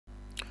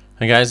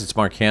Hi guys, it's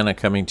Marc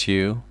coming to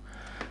you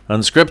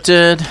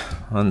unscripted,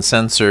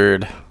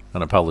 uncensored,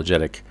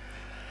 unapologetic,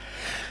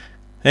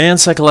 and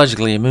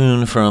psychologically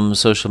immune from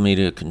social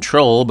media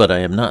control, but I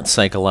am not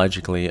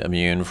psychologically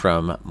immune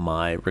from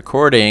my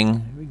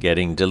recording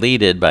getting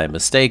deleted by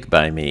mistake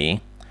by me.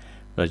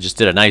 I just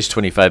did a nice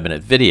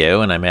 25-minute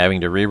video and I'm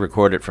having to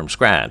re-record it from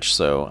scratch,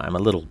 so I'm a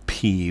little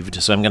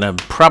peeved. So I'm going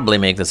to probably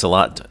make this a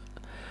lot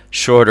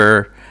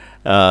shorter.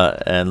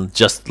 And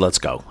just let's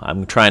go.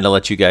 I'm trying to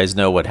let you guys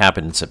know what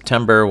happened in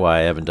September, why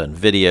I haven't done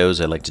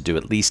videos. I like to do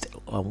at least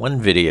one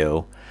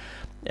video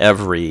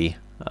every,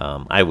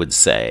 I would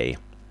say,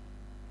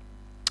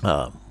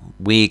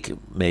 week,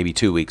 maybe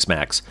 2 weeks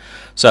max.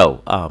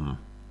 So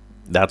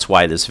that's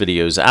why this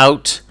video is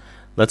out.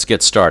 Let's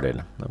get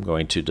started. I'm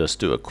going to just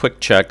do a quick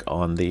check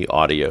on the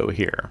audio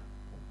here.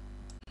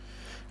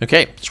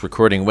 Okay, it's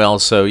recording well,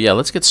 so yeah,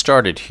 let's get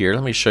started here.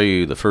 Let me show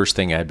you the first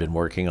thing I've been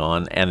working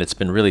on, and it's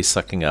been really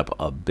sucking up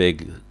a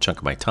big chunk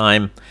of my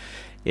time.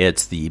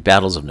 It's the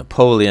Battles of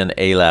Napoleon,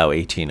 Eylau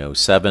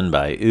 1807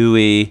 by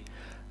Eylau.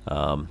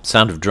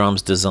 Sound of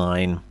Drums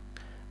design,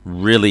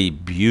 really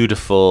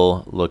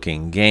beautiful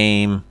looking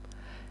game,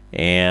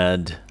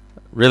 and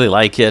really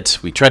like it.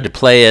 We tried to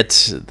play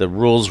it. The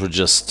rules were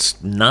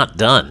just not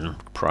done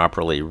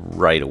properly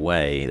right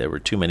away. There were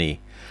too many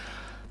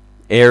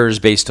errors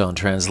based on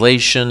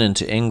translation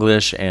into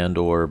English and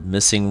or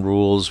missing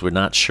rules. We're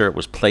not sure it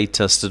was play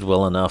tested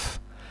well enough.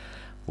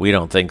 We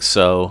don't think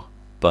so,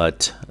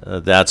 but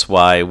that's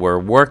why we're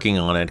working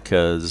on it,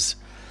 because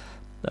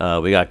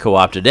we got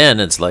co-opted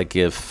in. It's like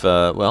if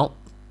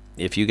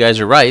you guys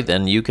are right,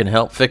 then you can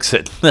help fix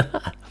it.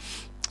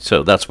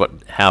 So that's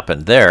what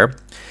happened there.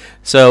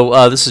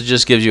 So this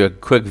just gives you a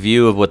quick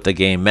view of what the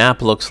game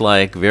map looks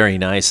like. Very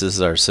nice. This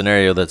is our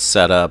scenario that's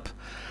set up.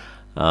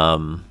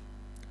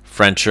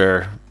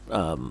 Frencher,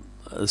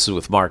 this is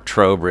with Marc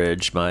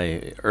Trowbridge,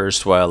 my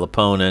erstwhile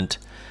opponent.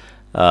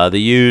 The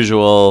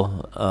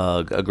usual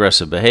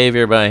aggressive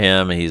behavior by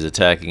him. He's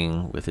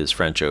attacking with his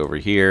French over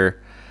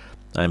here.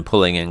 I'm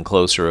pulling in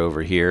closer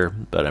over here,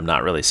 but I'm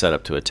not really set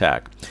up to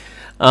attack.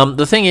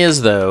 The thing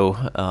is,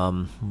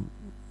 though,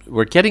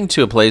 we're getting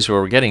to a place where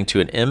we're getting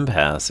to an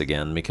impasse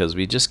again, because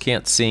we just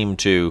can't seem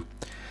to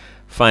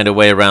find a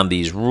way around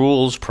these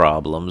rules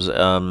problems.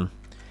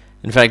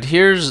 In fact,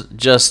 here's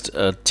just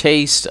a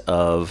taste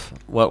of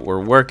what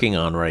we're working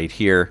on right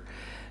here.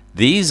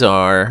 These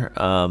are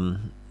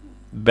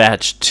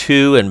batch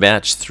 2 and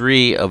batch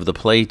 3 of the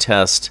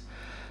playtest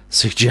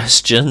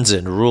suggestions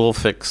and rule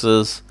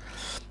fixes.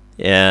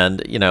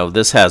 And, you know,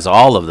 this has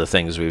all of the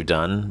things we've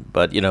done.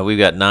 But, you know, we've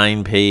got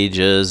 9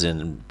 pages,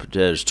 and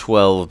there's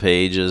 12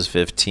 pages,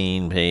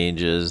 15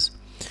 pages.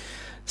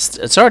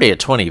 It's already at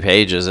 20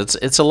 pages.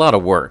 It's a lot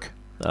of work.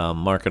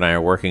 Marc and I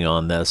are working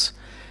on this.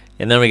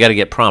 And then we got to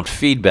get prompt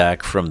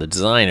feedback from the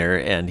designer,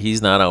 and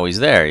he's not always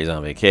there. He's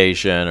on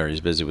vacation or he's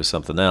busy with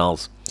something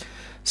else.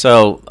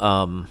 So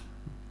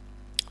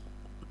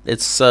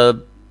it's,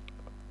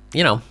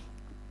 you know,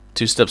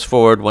 2 steps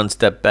forward, 1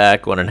 step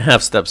back,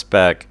 1.5 steps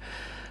back.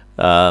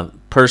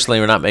 Personally,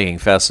 we're not making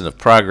fast enough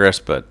progress,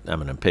 but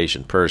I'm an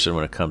impatient person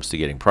when it comes to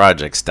getting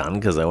projects done,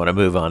 because I want to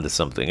move on to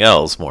something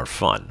else more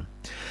fun.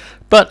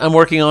 But I'm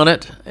working on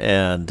it,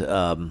 and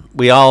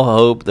we all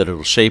hope that it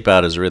will shape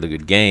out as a really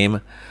good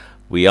game.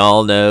 We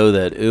all know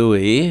that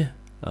Eylau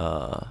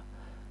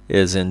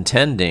is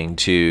intending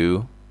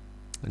to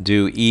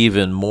do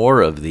even more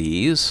of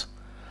these.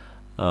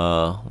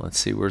 Let's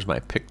see, where's my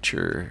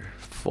picture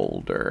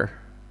folder?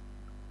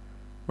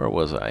 Where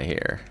was I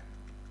here?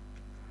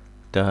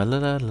 Oh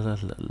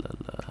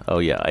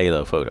yeah,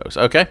 Eylau photos.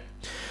 Okay,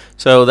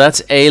 so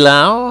that's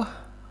Eylau,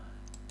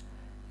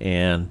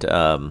 and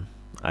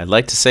I'd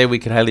like to say we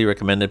could highly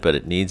recommend it, but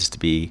it needs to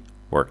be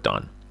worked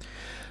on.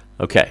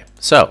 Okay,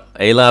 so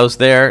Eylau's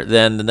there.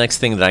 Then the next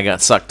thing that I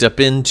got sucked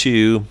up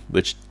into,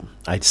 which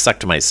I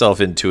sucked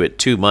myself into it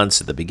 2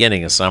 months at the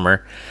beginning of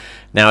summer.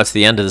 Now it's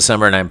the end of the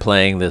summer, and I'm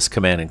playing this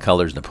Command and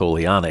Colors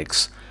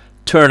Napoleonics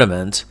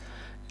tournament.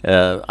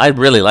 I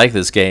really like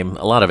this game.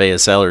 A lot of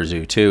ASLers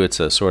do too. It's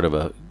a sort of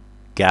a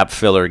gap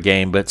filler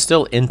game, but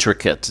still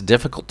intricate,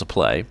 difficult to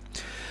play.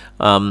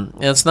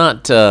 It's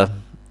not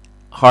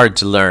hard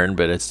to learn,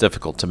 but it's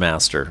difficult to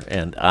master,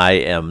 and I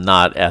am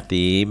not at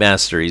the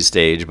mastery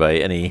stage by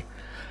any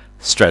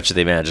stretch of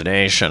the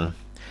imagination.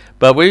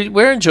 But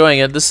we're enjoying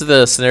it. This is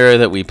the scenario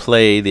that we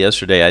played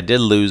yesterday. I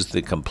did lose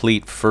the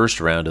complete first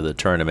round of the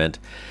tournament,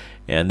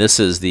 and this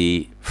is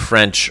the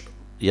French.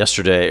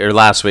 Yesterday, or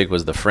last week,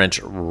 was the French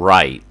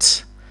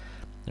right,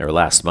 or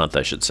last month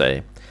I should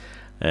say,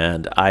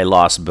 and I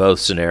lost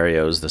both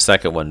scenarios. The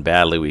second one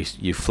badly.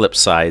 You flip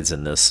sides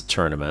in this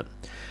tournament.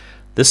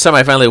 This time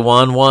I finally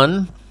won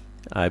one.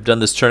 I've done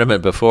this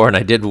tournament before, and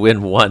I did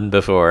win one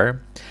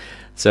before.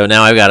 So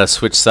now I've got to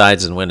switch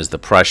sides and win as the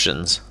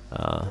Prussians.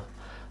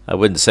 I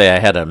wouldn't say I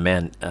had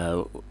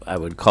I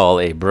would call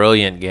a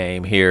brilliant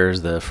game.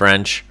 Here's the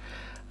French.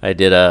 I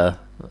did a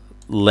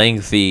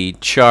lengthy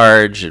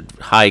charge,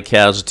 high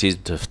casualties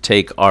to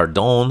take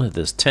Argonne,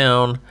 this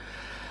town.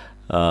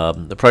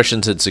 The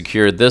Prussians had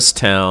secured this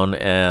town,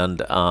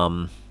 and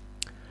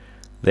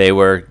They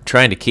were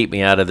trying to keep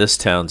me out of this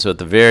town, so at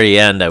the very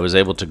end I was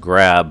able to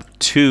grab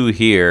 2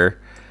 here.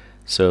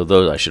 So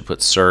those, I should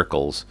put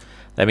circles.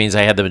 That means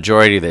I had the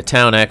majority of the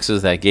town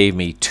X's. That gave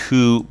me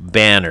 2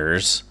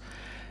 banners.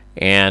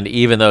 And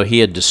even though he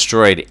had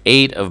destroyed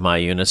 8 of my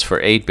units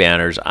for 8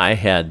 banners, I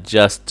had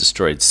just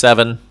destroyed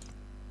 7.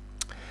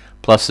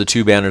 Plus the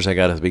 2 banners I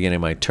got at the beginning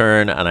of my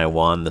turn, and I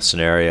won the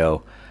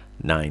scenario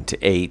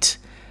 9-8.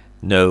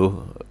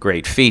 No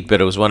great feat, but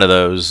it was one of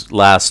those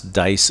last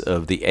dice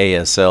of the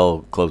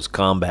ASL close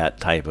combat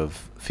type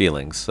of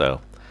feelings.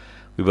 So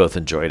we both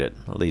enjoyed it.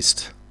 At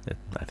least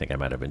I think I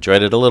might have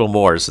enjoyed it a little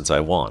more since I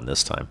won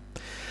this time.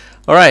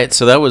 All right,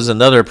 so that was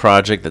another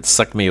project that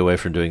sucked me away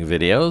from doing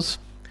videos.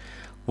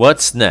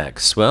 What's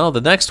next? Well,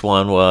 the next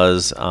one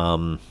was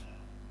I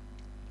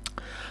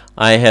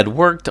had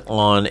worked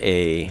on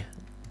a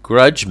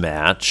grudge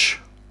match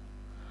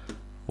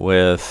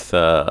with,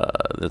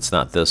 it's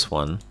not this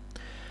one,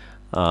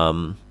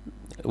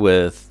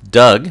 with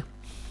Doug,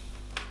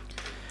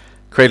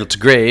 Cradle to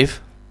Grave.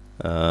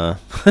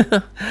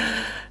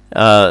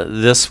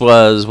 This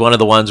was one of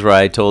the ones where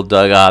I told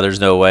Doug, there's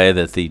no way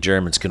that the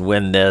Germans can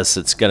win this.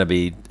 It's going to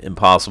be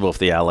impossible if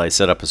the Allies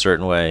set up a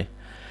certain way.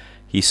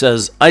 He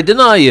says, I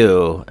deny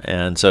you.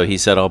 And so he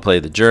said, I'll play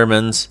the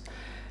Germans.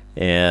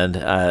 And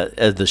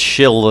as the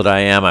shill that I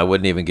am, I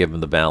wouldn't even give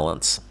him the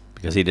balance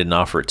because he didn't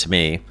offer it to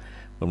me.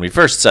 When we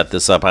first set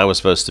this up, I was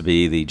supposed to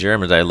be the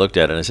Germans. I looked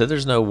at it and I said,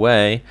 there's no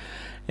way.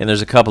 And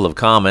there's a couple of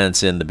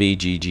comments in the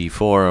BGG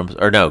forums,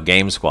 or no,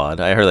 Game Squad.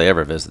 I hardly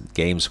ever visit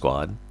Game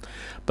Squad.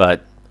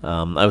 But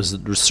I was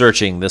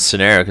researching this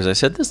scenario because I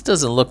said, this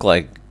doesn't look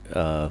like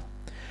a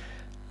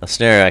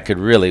scenario I could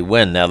really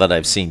win now that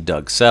I've seen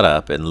Doug's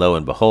setup. And lo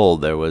and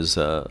behold, there was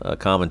a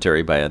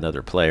commentary by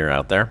another player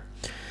out there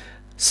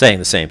saying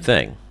the same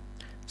thing.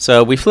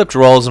 So we flipped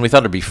roles and we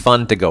thought it'd be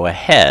fun to go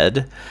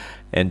ahead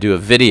and do a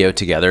video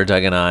together,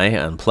 Doug and I,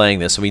 on playing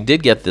this. And we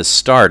did get this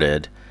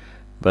started,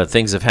 but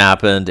things have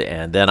happened,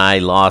 and then I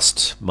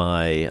lost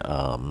my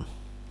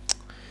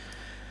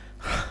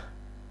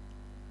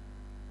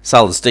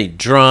solid state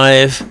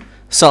drive.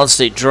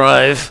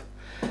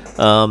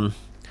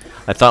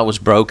 I thought was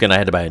broken. I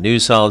had to buy a new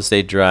solid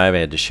state drive. I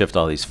had to shift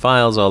all these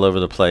files all over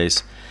the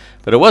place.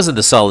 But it wasn't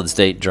the solid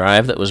state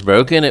drive that was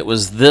broken. It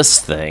was this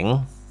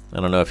thing. I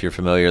don't know if you're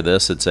familiar with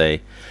this. It's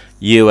a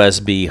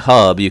USB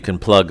hub. You can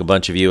plug a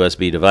bunch of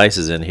USB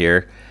devices in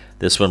here.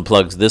 This one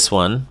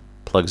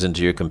plugs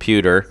into your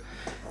computer.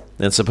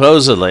 And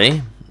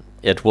supposedly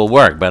it will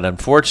work, but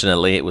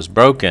unfortunately it was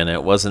broken.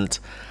 It wasn't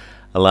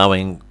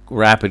allowing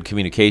rapid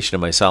communication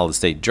of my solid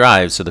state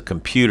drive, so the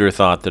computer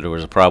thought that there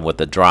was a problem with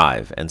the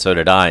drive, and so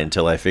did I,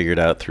 until I figured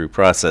out through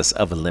process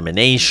of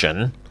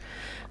elimination.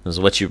 This is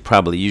what you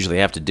probably usually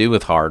have to do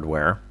with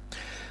hardware.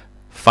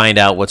 Find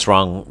out what's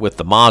wrong with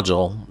the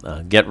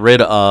module, get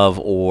rid of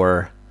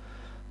or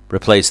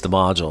replace the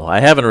module. I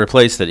haven't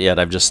replaced it yet.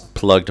 I've just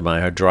plugged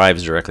my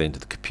drives directly into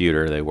the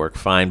computer. They work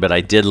fine, but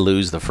I did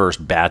lose the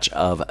first batch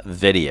of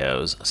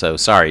videos. So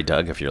sorry,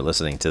 Doug, if you're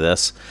listening to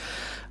this.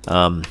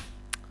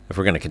 If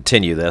we're going to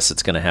continue this,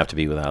 it's going to have to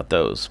be without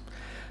those.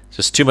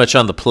 Just too much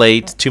on the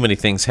plate, too many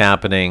things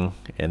happening,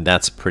 and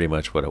that's pretty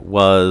much what it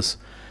was.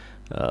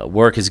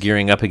 Work is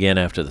gearing up again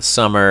after the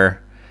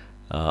summer.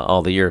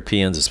 All the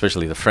Europeans,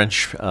 especially the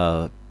French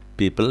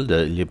people,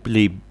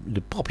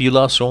 the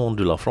population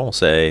de la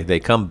France, they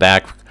come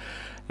back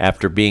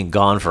after being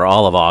gone for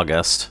all of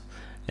August,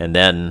 and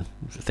then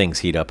things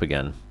heat up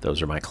again.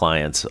 Those are my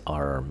clients,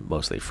 are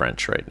mostly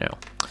French right now.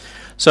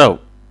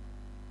 So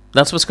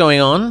that's what's going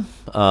on.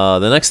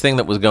 The next thing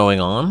that was going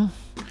on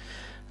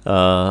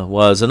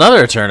was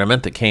another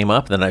tournament that came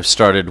up. Then I've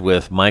started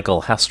with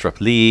Michael Hastrup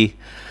Lee,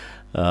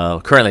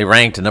 currently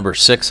ranked number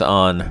 6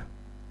 on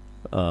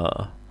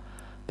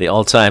the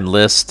all-time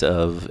list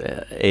of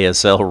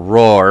ASL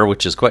Roar,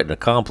 which is quite an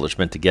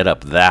accomplishment to get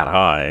up that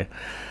high.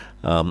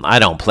 I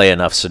don't play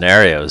enough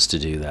scenarios to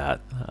do that.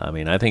 I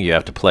mean, I think you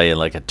have to play in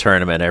like a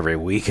tournament every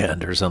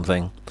weekend or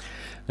something.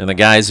 And the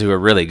guys who are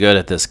really good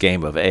at this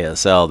game of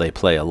ASL, they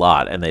play a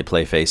lot, and they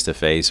play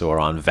face-to-face or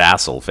on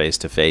Vassal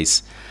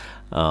face-to-face.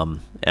 And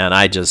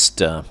I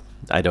just,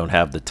 I don't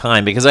have the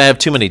time because I have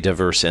too many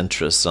diverse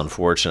interests,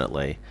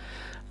 unfortunately.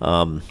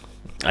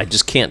 I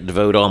just can't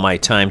devote all my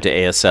time to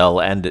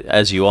ASL, and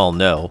as you all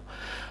know,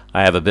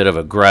 I have a bit of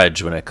a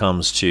grudge when it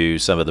comes to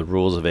some of the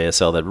rules of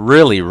ASL that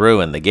really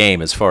ruin the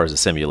game as far as the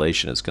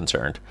simulation is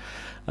concerned.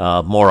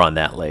 More on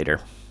that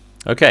later.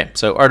 Okay,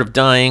 so Art of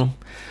Dying,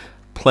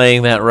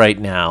 playing that right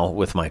now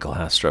with Michael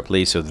Hastrup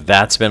Lee, so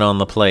that's been on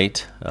the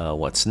plate.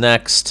 What's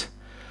next?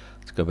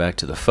 Let's go back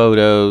to the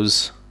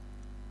photos.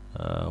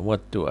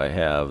 What do I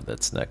have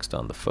that's next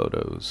on the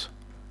photos?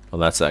 Well,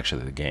 that's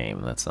actually the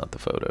game. That's not the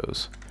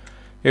photos.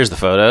 Here's the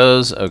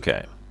photos.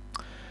 Okay.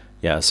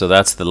 Yeah, so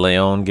that's the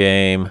Leon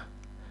game.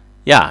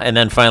 Yeah, and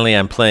then finally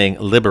I'm playing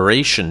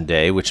Liberation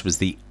Day, which was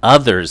the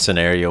other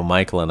scenario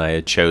Michael and I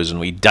had chosen.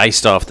 We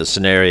diced off the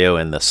scenario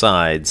and the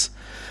sides.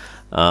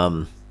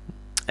 I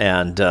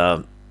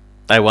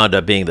wound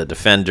up being the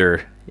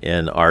defender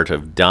in Art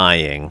of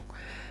Dying,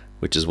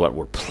 which is what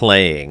we're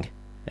playing.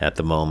 at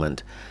the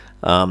moment.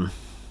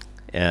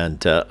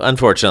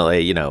 Unfortunately,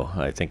 you know,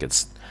 I think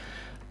it's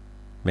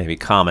maybe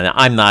common.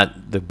 I'm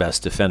not the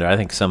best defender. I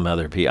think some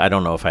other people, I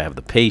don't know if I have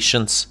the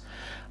patience.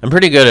 I'm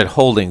pretty good at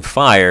holding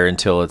fire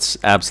until it's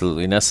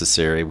absolutely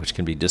necessary, which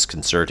can be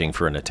disconcerting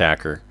for an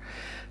attacker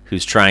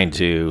who's trying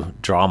to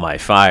draw my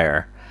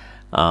fire.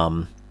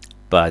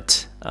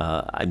 But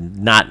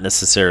I'm not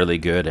necessarily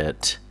good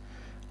at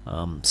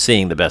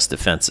seeing the best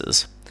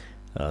defenses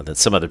that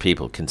some other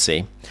people can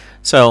see.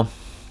 So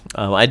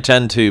I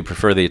tend to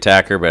prefer the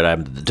attacker, but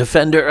I'm the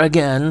defender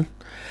again.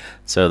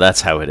 So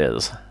that's how it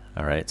is.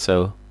 All right,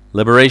 so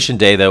Liberation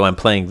Day, though, I'm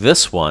playing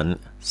this one,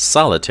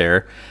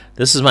 Solitaire.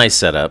 This is my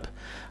setup.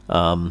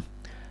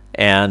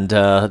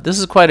 This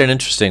is quite an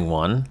interesting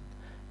one.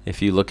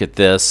 If you look at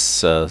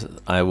this,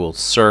 I will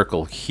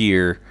circle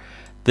here.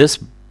 This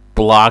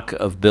block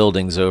of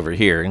buildings over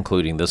here,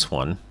 including this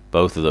one,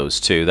 both of those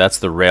two, that's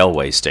the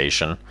railway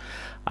station.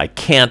 I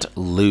can't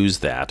lose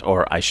that,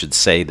 or I should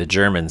say the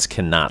Germans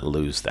cannot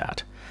lose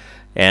that.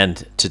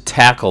 And to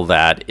tackle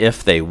that,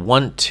 if they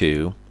want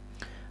to,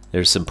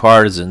 there's some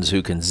partisans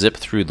who can zip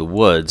through the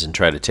woods and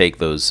try to take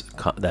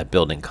that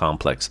building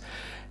complex.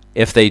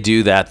 If they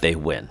do that, they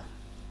win.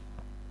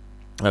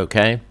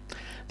 Okay?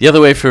 The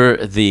other way for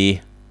the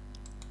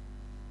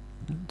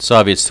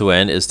Soviets to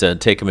win is to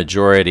take a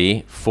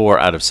majority, 4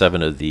 out of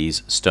 7 of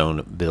these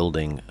stone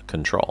building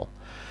control.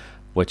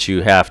 What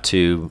you have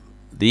to,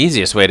 the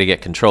easiest way to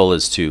get control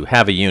is to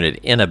have a unit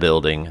in a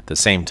building at the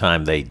same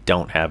time they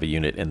don't have a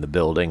unit in the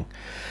building.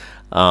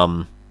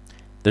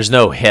 There's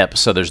no hip,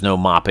 so there's no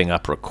mopping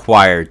up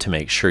required to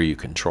make sure you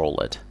control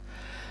it.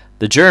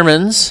 The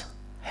Germans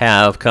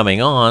have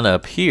coming on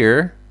up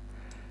here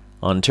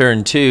on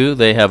turn 2,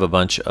 they have a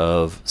bunch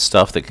of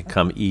stuff that can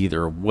come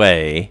either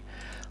way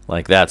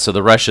like that. So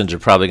the Russians are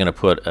probably going to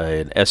put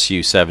an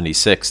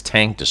Su-76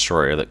 tank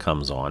destroyer that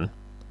comes on.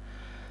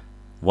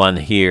 One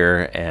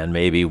here and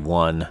maybe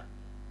one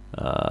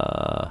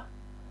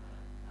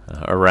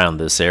around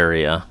this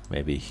area,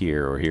 maybe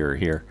here or here or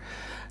here,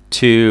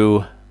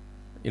 to,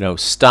 you know,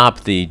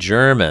 stop the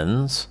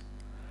Germans.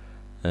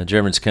 The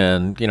Germans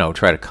can, you know,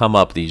 try to come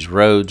up these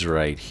roads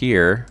right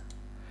here.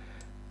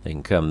 They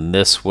can come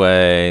this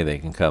way, they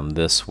can come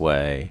this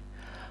way.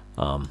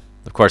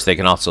 Of course, they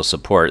can also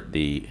support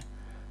the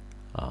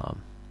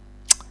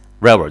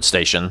railroad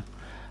station.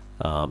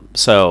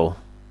 So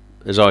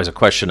there's always a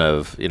question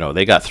of, you know,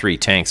 they got 3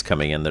 tanks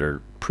coming in that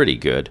are pretty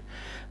good.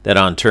 Then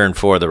on turn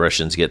 4, the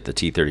Russians get the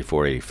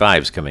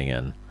T-34-85s coming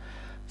in.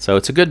 So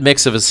it's a good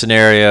mix of a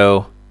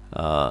scenario,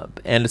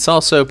 and it's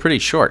also pretty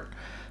short.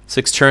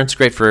 6 turns,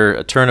 great for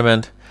a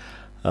tournament.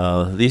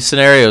 These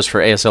scenarios for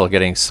ASL are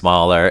getting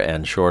smaller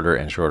and shorter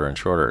and shorter and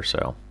shorter.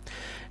 So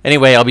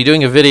anyway, I'll be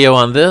doing a video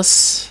on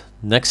this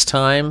next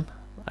time.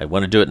 I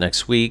want to do it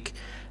next week.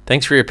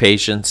 Thanks for your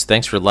patience.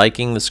 Thanks for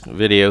liking this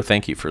video.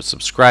 Thank you for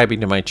subscribing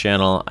to my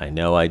channel. I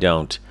know I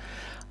don't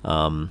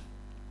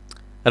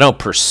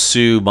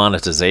pursue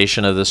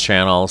monetization of this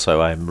channel,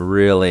 so I'm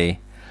really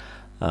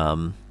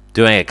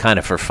doing it kind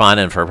of for fun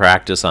and for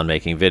practice on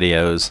making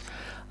videos.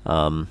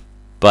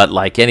 But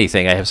like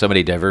anything, I have so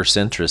many diverse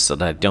interests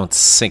that I don't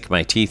sink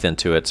my teeth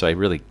into it, so I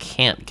really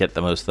can't get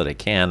the most that I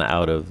can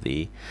out of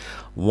the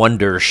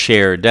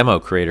Wondershare demo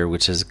creator,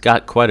 which has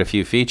got quite a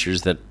few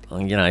features that,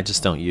 you know, I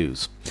just don't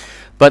use.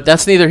 But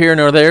that's neither here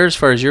nor there as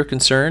far as you're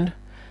concerned.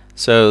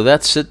 So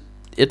that's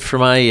it for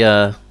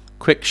my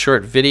quick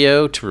short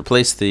video to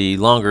replace the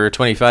longer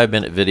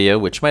 25-minute video,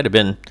 which might have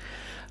been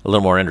a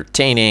little more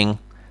entertaining.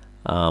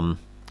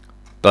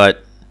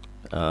 But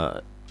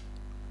you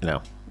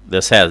know,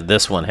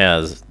 this one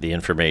has the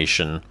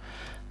information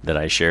that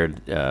I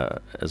shared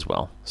as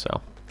well.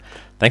 So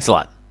thanks a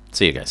lot.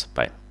 See you guys.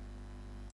 Bye.